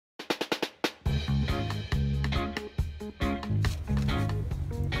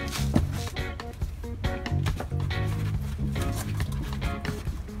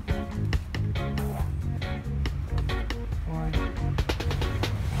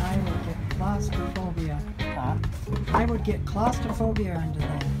claustrophobia. Huh? I would get claustrophobia under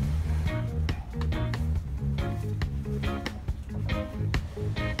that.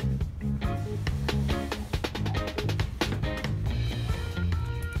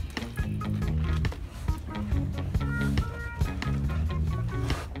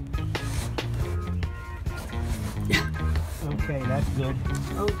 Okay, that's good.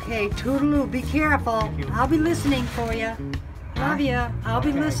 Okay, toodaloo, be careful. Thank you. I'll be listening for you. Love you. I'll be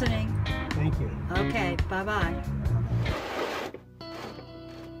Okay. listening. Thank you. Okay, bye-bye.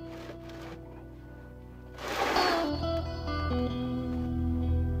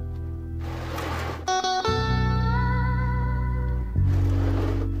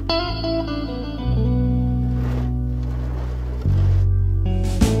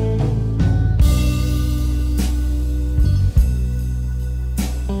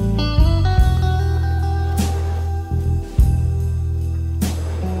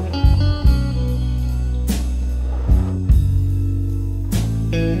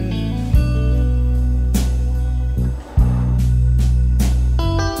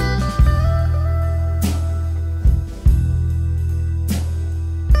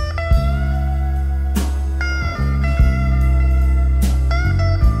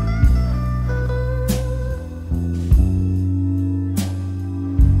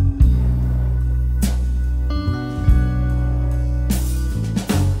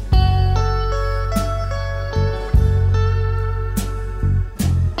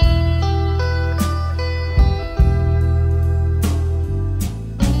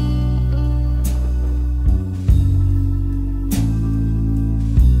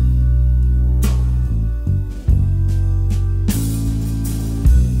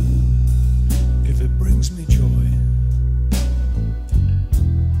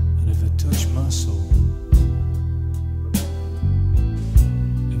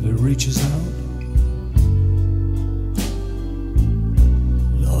 Reaches out,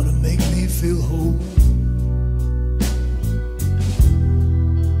 Lord, to make me feel whole.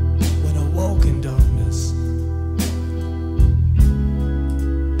 When I walk in darkness,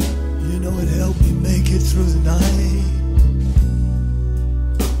 you know it helped me make it through the night.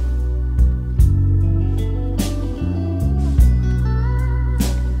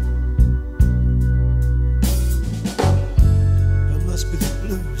 That must be the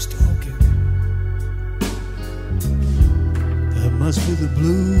blues talking. That must be the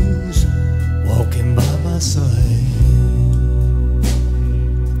blues walking by my side.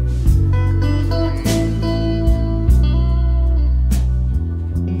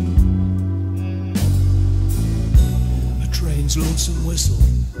 The train's lonesome whistle,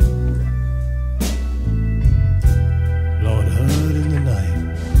 Lord, heard in the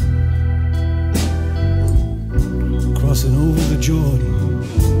night, crossing over the Jordan,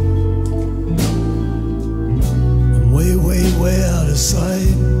 and way, way, way out of sight.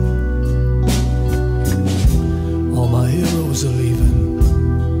 All my heroes are leaving.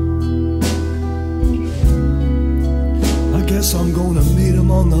 I guess I'm gonna meet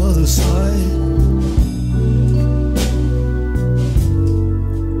them on the other side.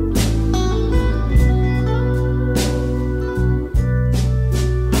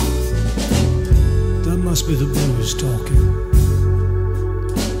 That must be the blues talking.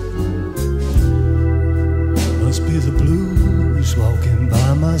 Must be the blues walking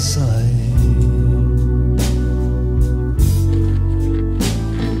by my side.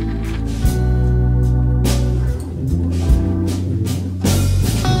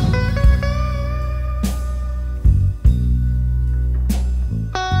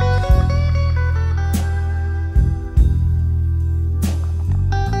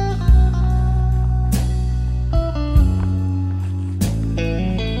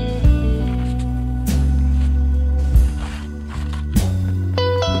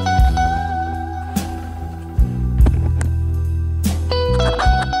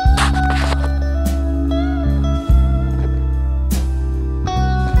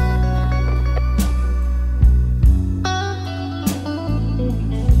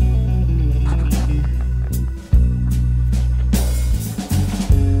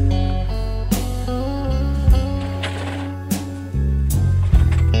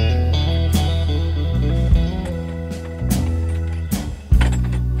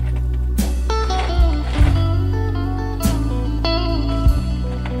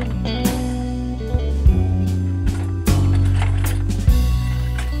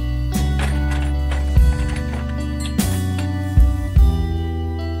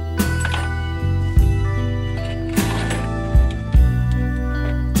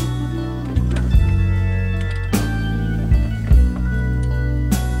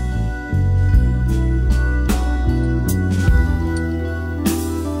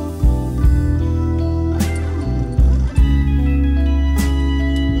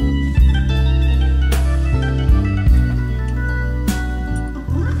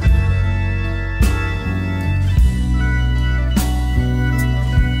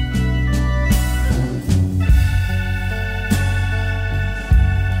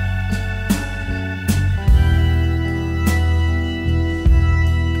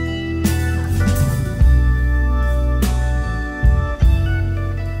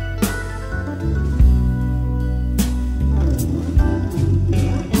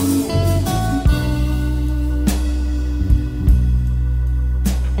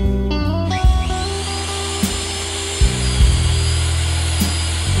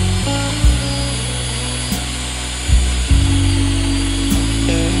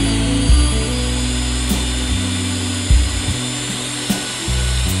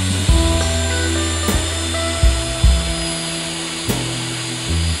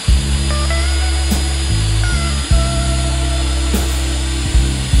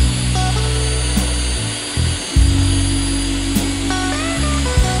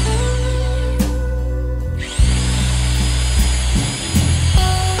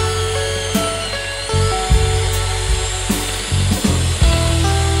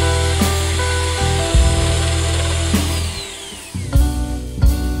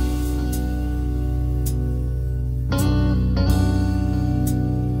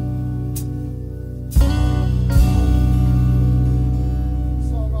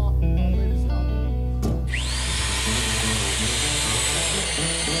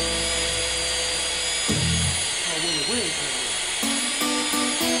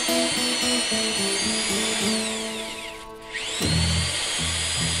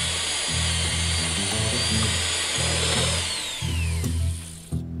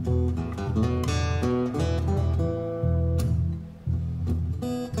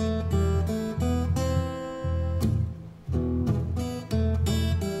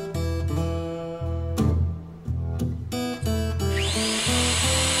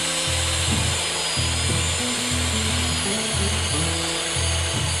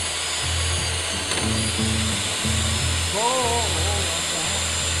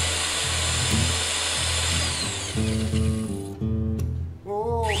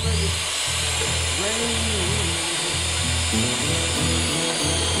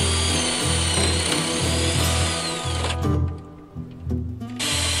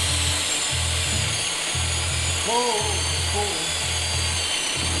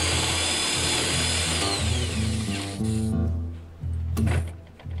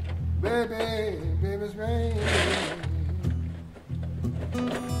 Baby's rain.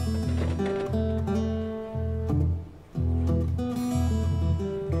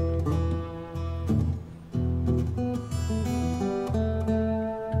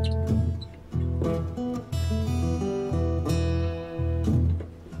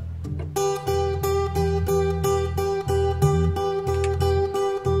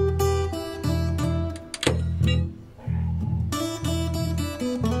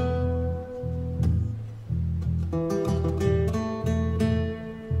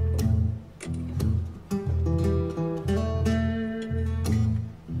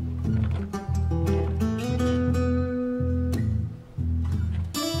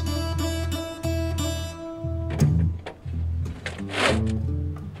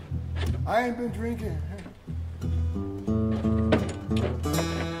 I ain't been drinking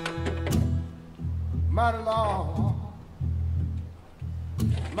mighty long,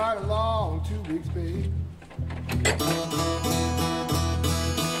 2 weeks, babe.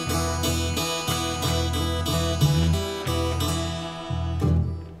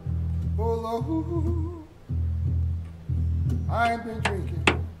 Oh Lord, I ain't been drinking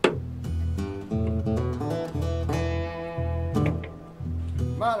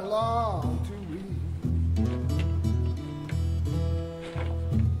mighty long, 2 weeks.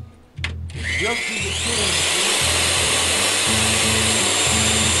 Just to the children.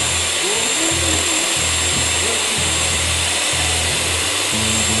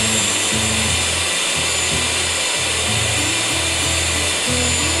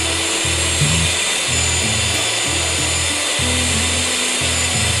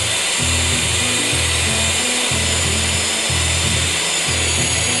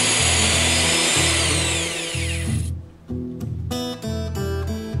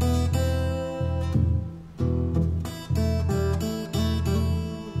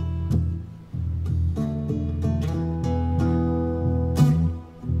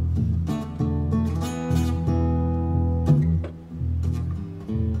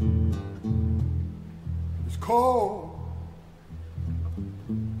 Cold.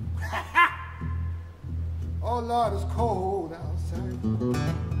 Oh Lord, it's cold outside.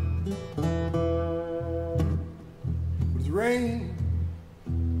 It's rain.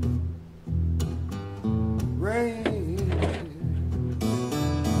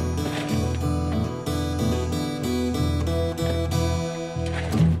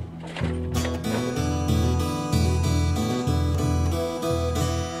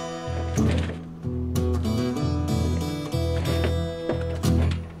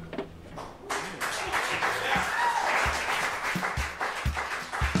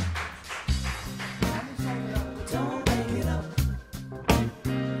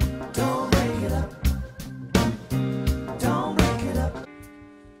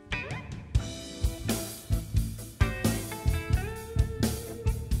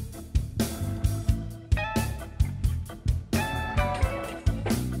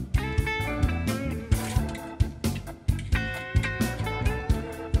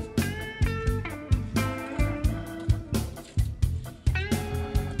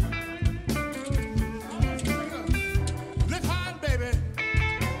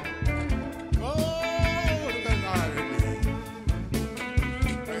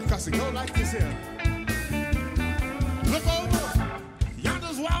 It go like this here. Look over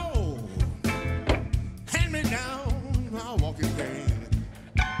yonder's wall. Hand me down my walking cane.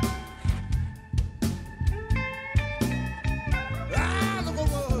 Ah, look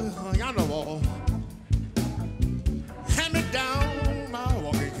over yonder wall. Hand me down my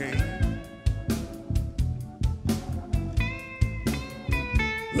walking cane.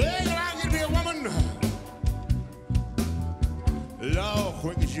 Well, I get me a woman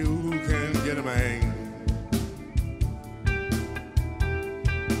as you can get a man.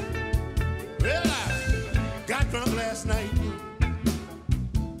 Well, I got drunk last night.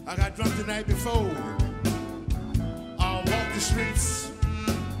 I got drunk the night before. I walked the streets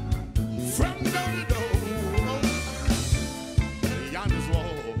from door to door. Yonder's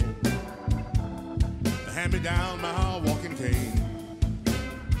wall, hand me down my walking cane.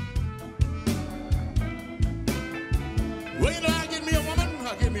 Well, you know, I'll get me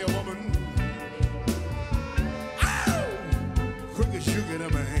a woman. Ow! Quick as you get a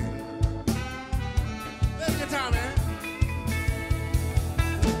man. Let's get time, man.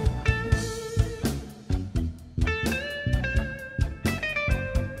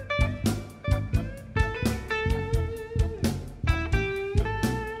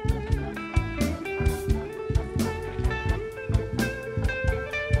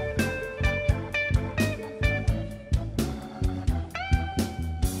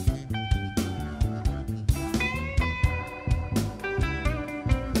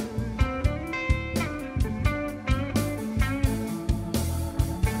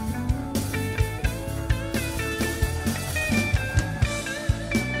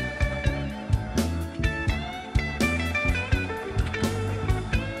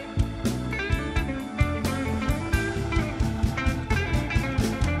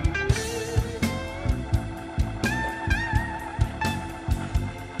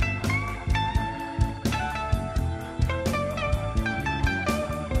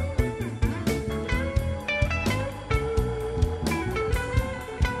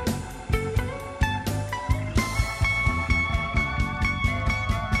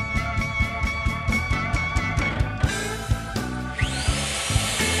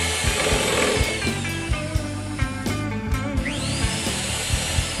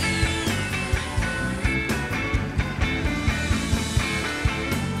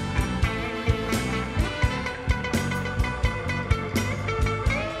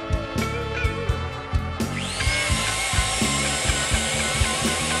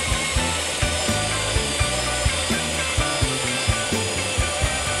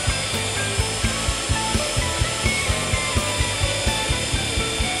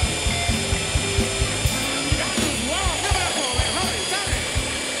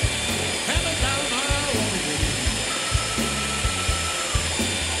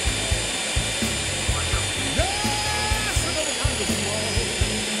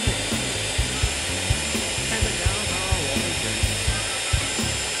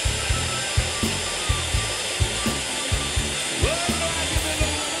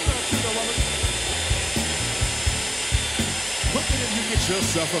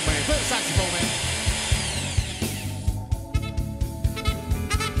 Yourself a man. Play the saxophone, man.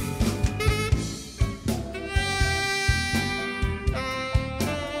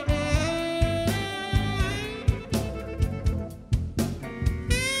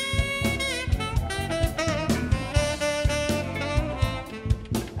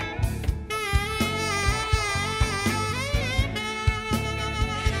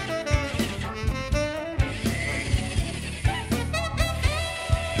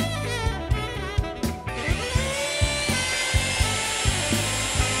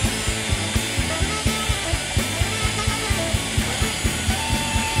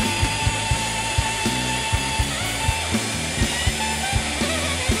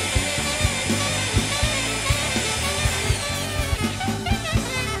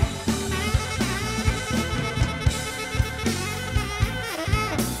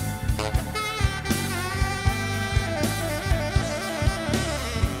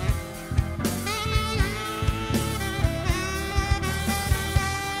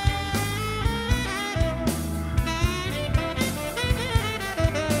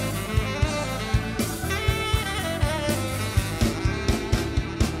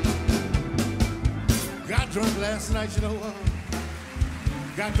 Drunk last night, you know,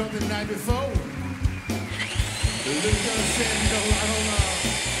 got drunk the night before. The little girl said, no, I don't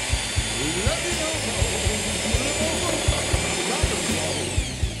love you no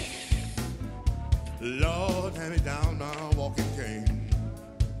more. Lord, hand me down my walking cane.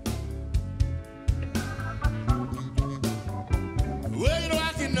 Well, you know,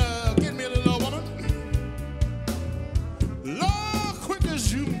 I can get me a little old woman. Lord, quick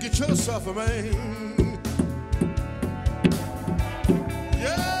as you can get yourself a man.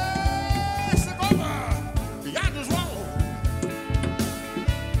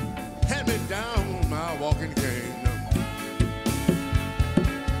 Walking cane.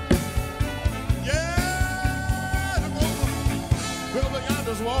 Yeah, over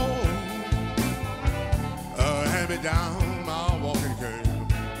yonder's wall. Hand me down my walking cane.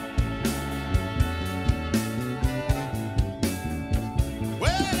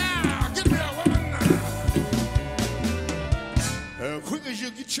 quick as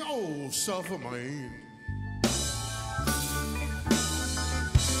you get yourself a man.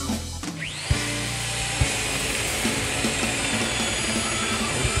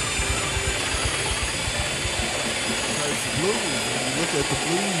 Blues. When you look at the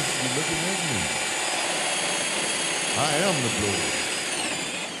blues, you're looking at me. I am the blues.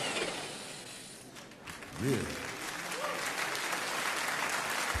 Yeah.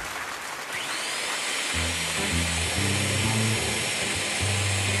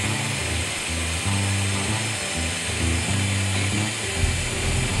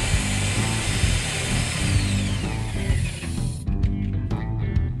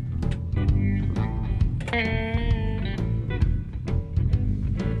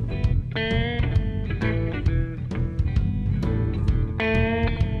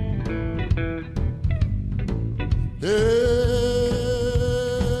 Yes,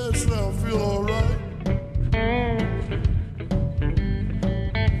 I feel all right.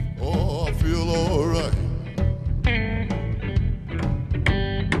 Oh, I feel all right.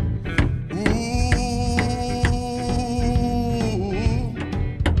 Ooh,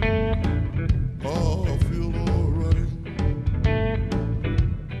 oh, I feel all right.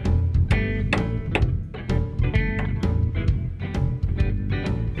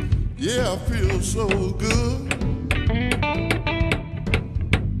 Yeah, I feel so good.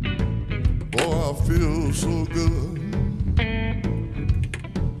 I feel so good.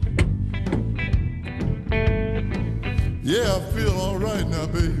 Yeah, I feel all right now,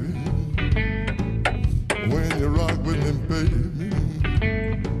 baby. When you rock with me, baby.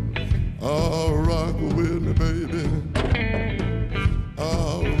 Oh, rock with me, baby.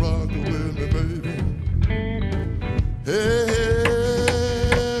 Oh, rock with me, baby. Hey,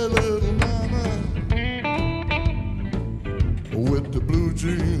 hey, little mama, with the blue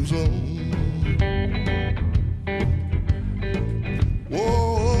jeans on.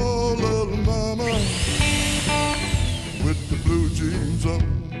 Whoa, little mama, with the blue jeans on.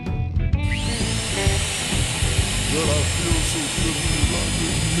 Girl, I feel so good when you rock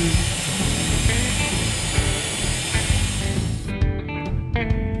with me.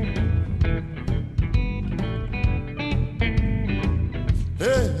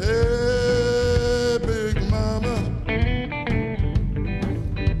 Hey, hey, big mama.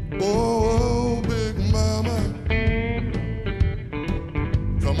 Oh, big mama.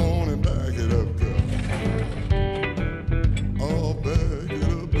 Come on and back it up, girl. Oh, back it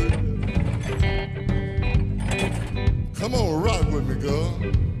up, baby. Come on, rock with me, girl.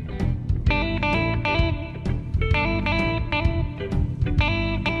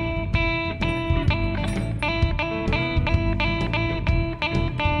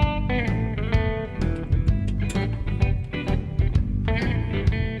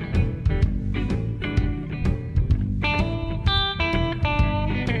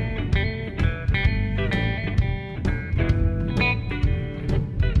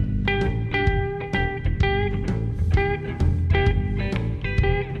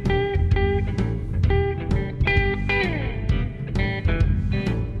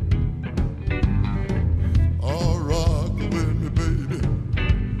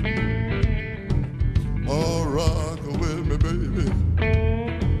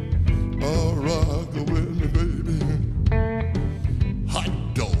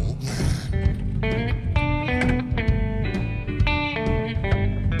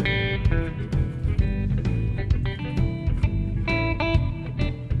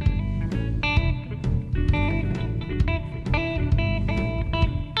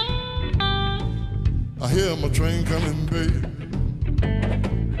 I hear my train coming, baby.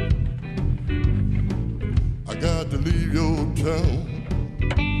 I got to leave your town.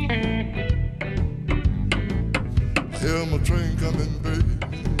 I hear my train coming, baby.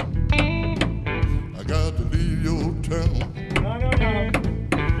 I got to leave your town. No.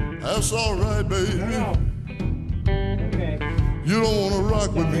 That's all right, baby. No. Okay. You don't want to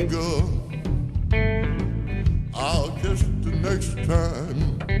rock with me, girl. I'll catch you the next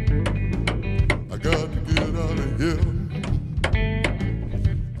time. I got to get out of here.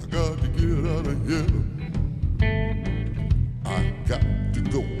 I got to get out of here. I got to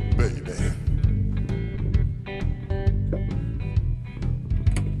go, baby.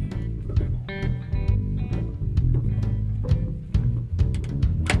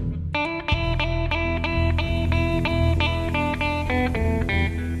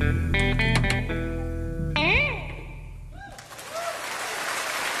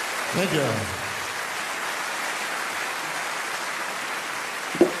 Thank you.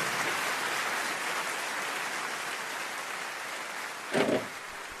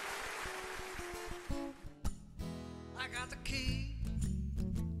 I got the key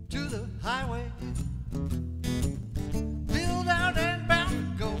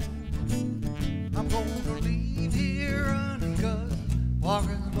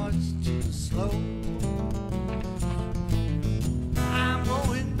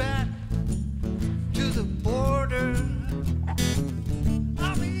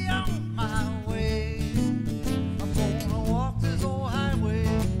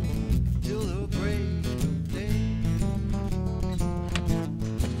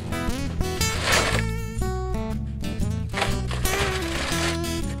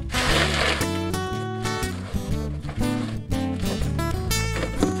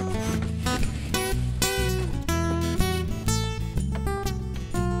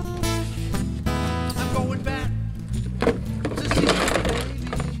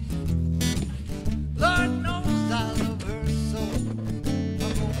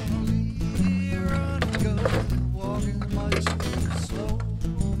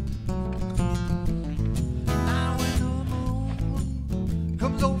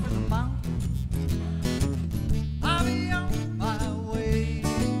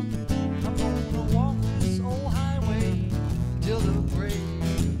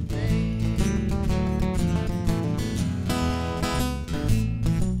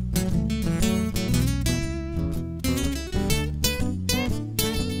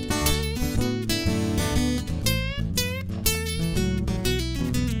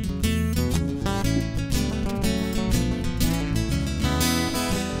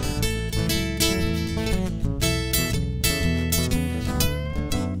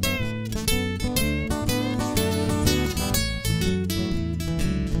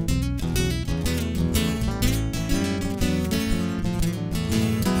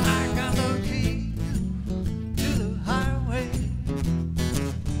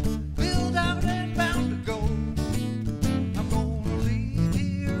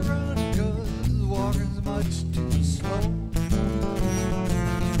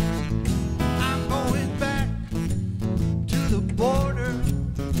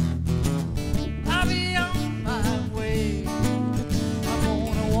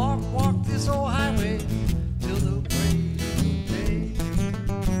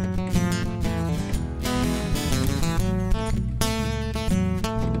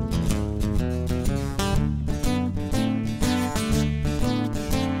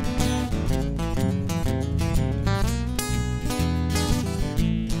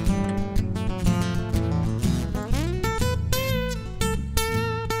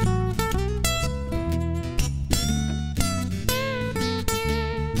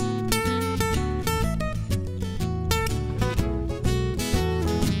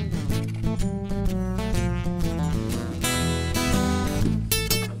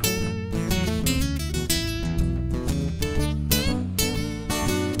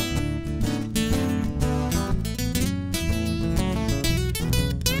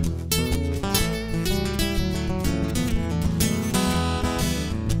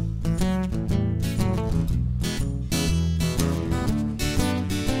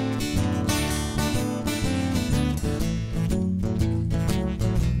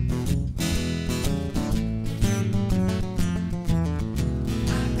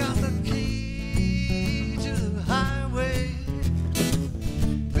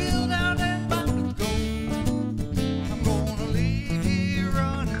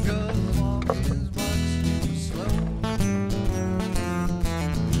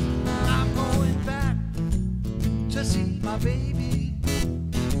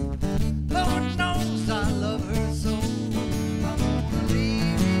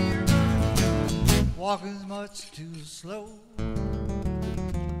walking's much too slow.